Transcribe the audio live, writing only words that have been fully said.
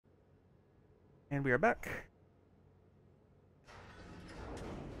And we are back.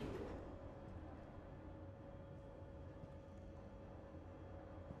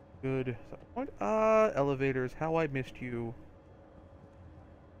 Good. What? Elevators. How I missed you.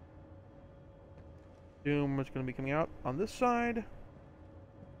 Doom is going to be coming out on this side.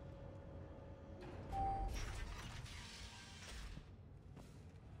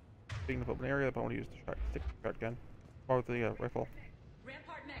 Big enough open area, but I want to use the shotgun. Or the rifle.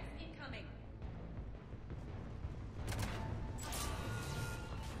 Rampart mech incoming.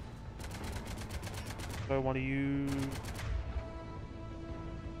 So I want to use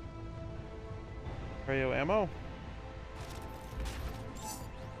Cryo ammo.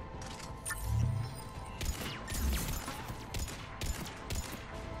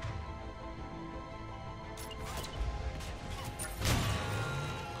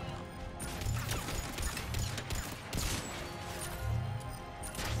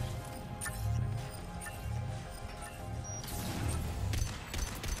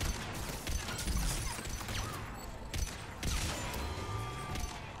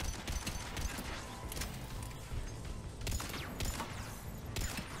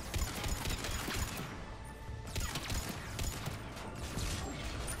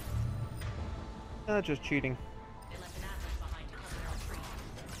 Just cheating. They left an atlas behind to cover their retreat.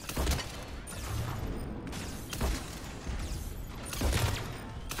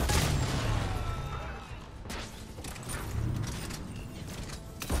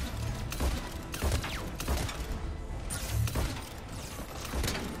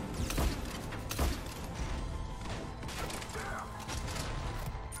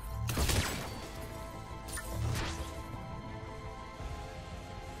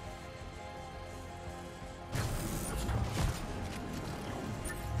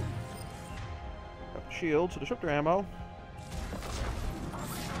 Shields, disruptor ammo.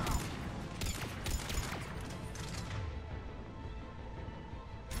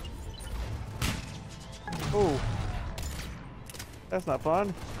 Oh, that's not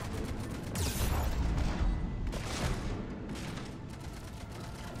fun.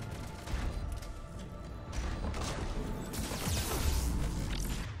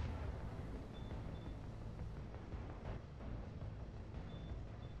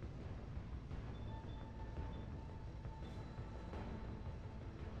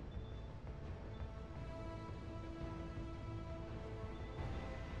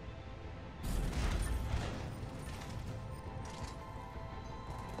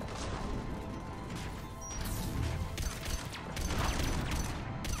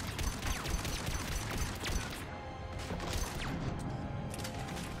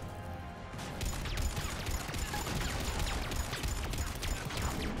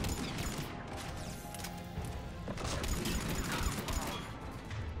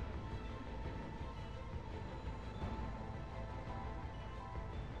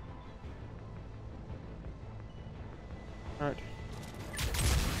 All right.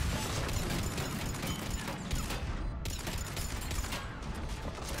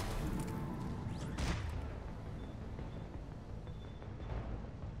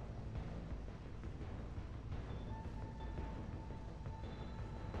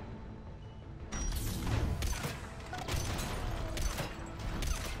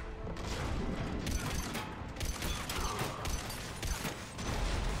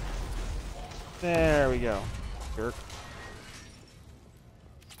 There we go. Jerk.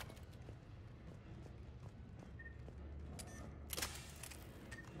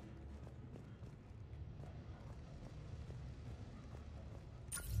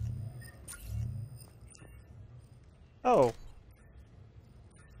 Oh.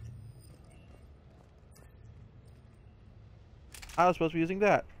 I was supposed to be using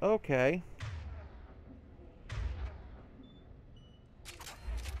that. Okay.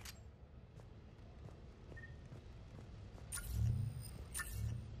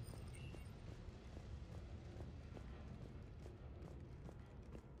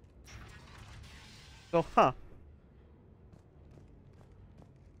 So, huh.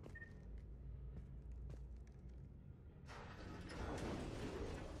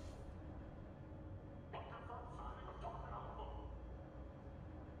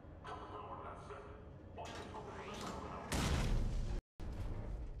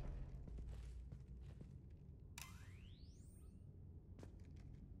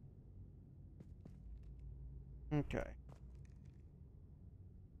 Okay.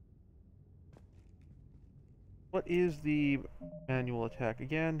 What is the manual attack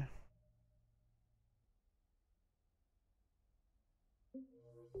again?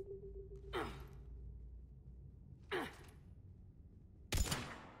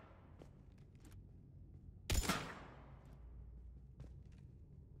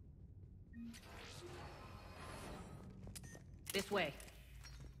 This way.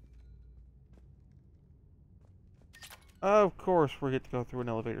 Of course, we get to go through an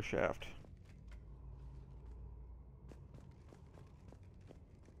elevator shaft.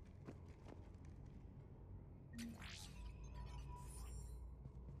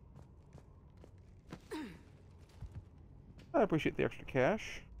 I appreciate the extra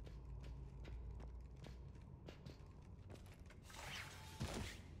cash.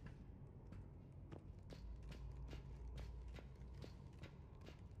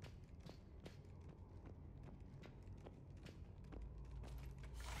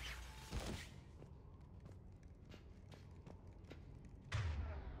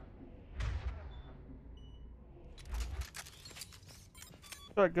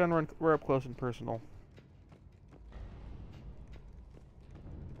 Shotgun, we're up close and personal.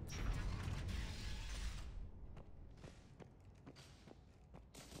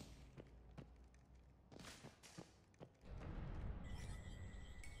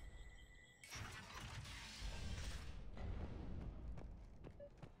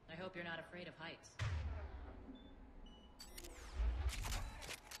 I hope you're not afraid of heights.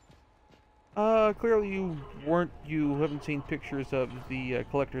 Clearly you haven't seen pictures of the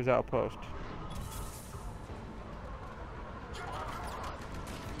collector's outpost.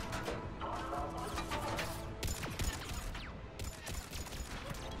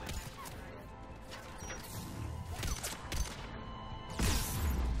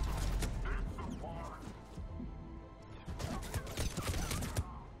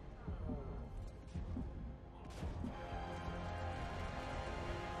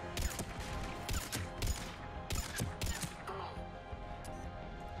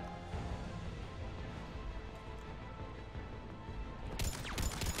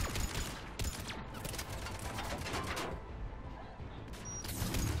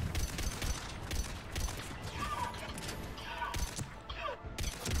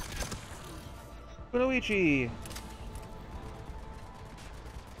 Kunoichi!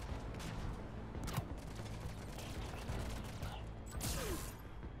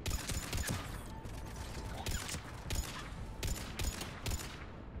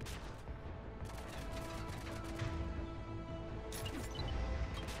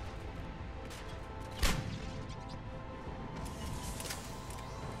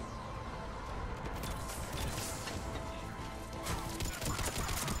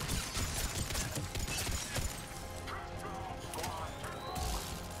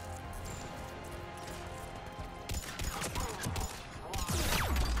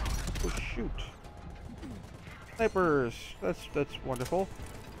 Shoot. Snipers! That's wonderful.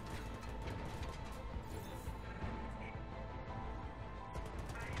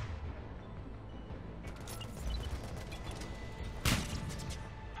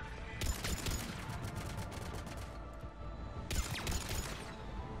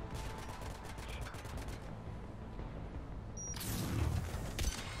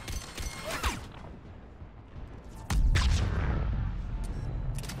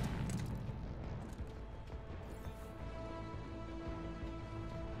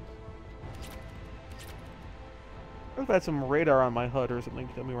 I've had some radar on my HUD or something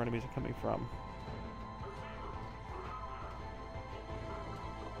to tell me where enemies are coming from.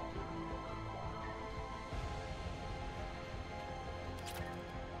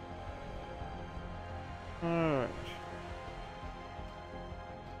 Alright.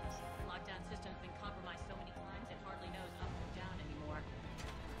 Lockdown system's been compromised so many times it hardly knows up or down anymore.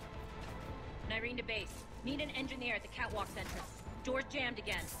 Nyrene to base. Need an engineer at the catwalk entrance. Door's jammed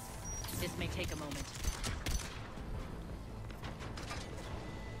again. This may take a moment.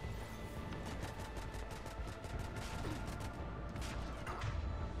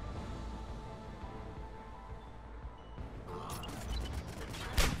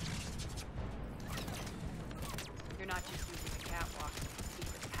 You're not just using the catwalk as a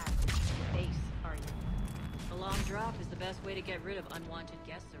secret passage to the base, are you? A long drop is the best way to get rid of unwanted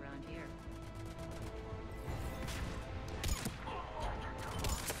guests around here.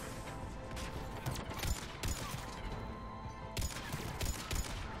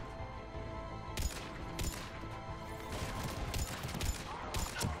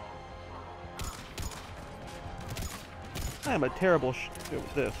 I am a terrible shit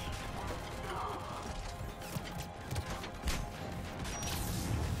with this.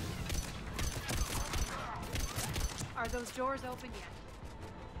 Are those doors open yet?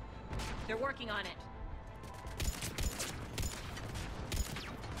 They're working on it.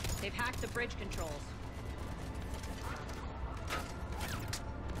 They've hacked the bridge controls.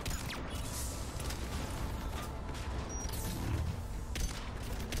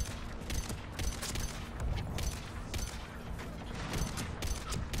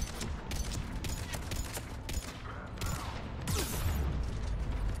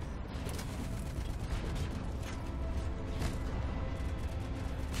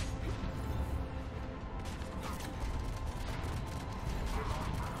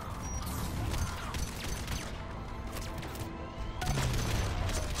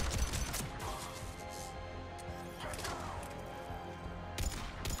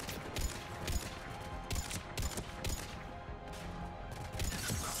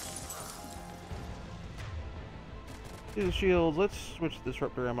 See the shields. Let's switch to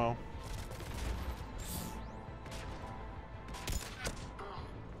disruptor ammo.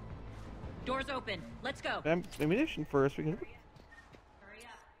 Doors open. Let's go. Ammunition first. We can. Hurry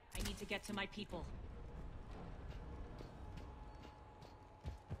up. I need to get to my people.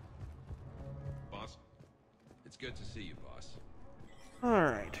 Boss, it's good to see you, boss. All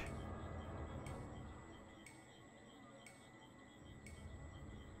right.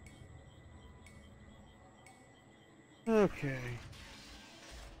 Okay.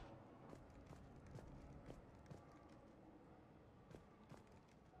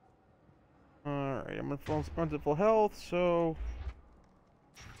 Alright, I'm gonna run to full health, so...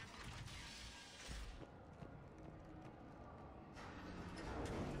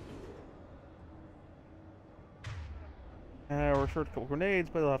 we're short a couple grenades,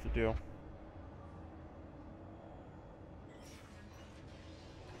 but it'll have to do.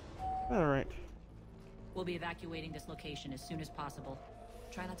 Alright. We'll be evacuating this location as soon as possible.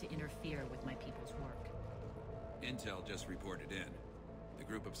 Try not to interfere with my people's work. Intel just reported in. The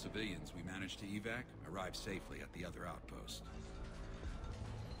group of civilians we managed to evac arrived safely at the other outpost.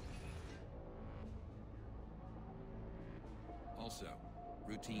 Also,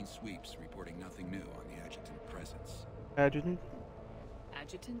 routine sweeps reporting nothing new on the adjutant presence. Adjutant?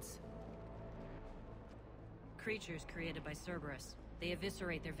 Adjutants? Creatures created by Cerberus. They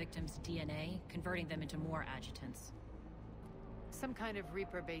eviscerate their victims' DNA, converting them into more adjutants. Some kind of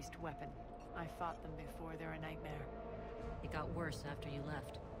Reaper-based weapon. I fought them before. They're a nightmare. It got worse after you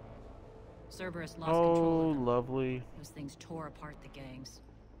left. Cerberus lost control Oh, of them. lovely. Those things tore apart the gangs,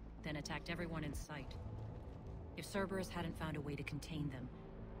 then attacked everyone in sight. If Cerberus hadn't found a way to contain them,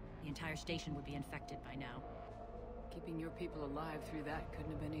 the entire station would be infected by now. Keeping your people alive through that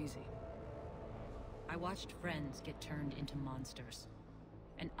couldn't have been easy. I watched friends get turned into monsters,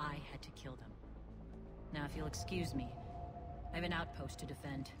 and I had to kill them. Now, if you'll excuse me, I have an outpost to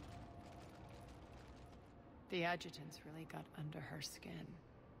defend. The adjutants really got under her skin.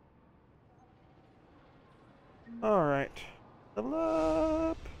 Alright. Level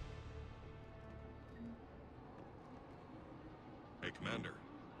up! Hey, Commander.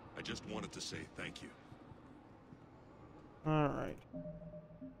 I just wanted to say thank you. Alright.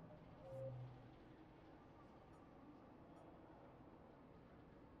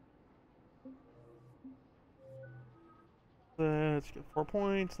 Let's get 4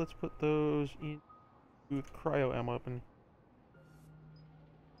 points. Let's put those in with cryo ammo weapon.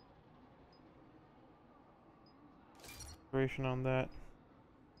 Duration on that.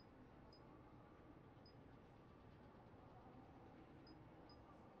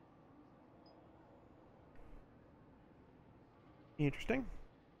 Interesting.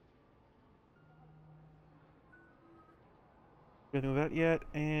 Nothing with that yet,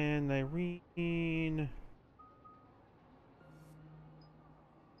 and Irene.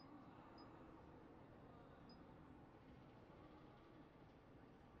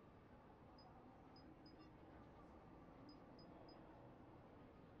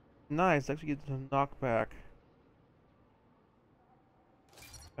 Nice, actually gets some knockback.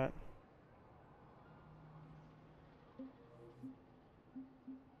 That.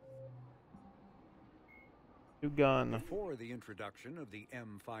 New gun. Before the introduction of the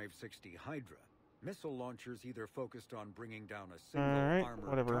M560 Hydra, missile launchers either focused on bringing down a single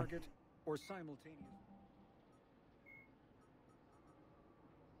armored target or simultaneously.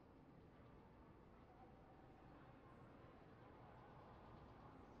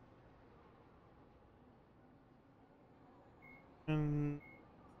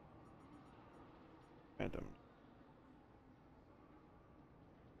 Random.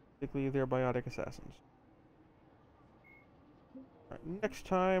 Basically, they're biotic assassins. Alright, next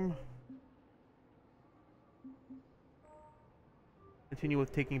time. Continue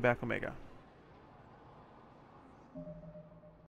with taking back Omega.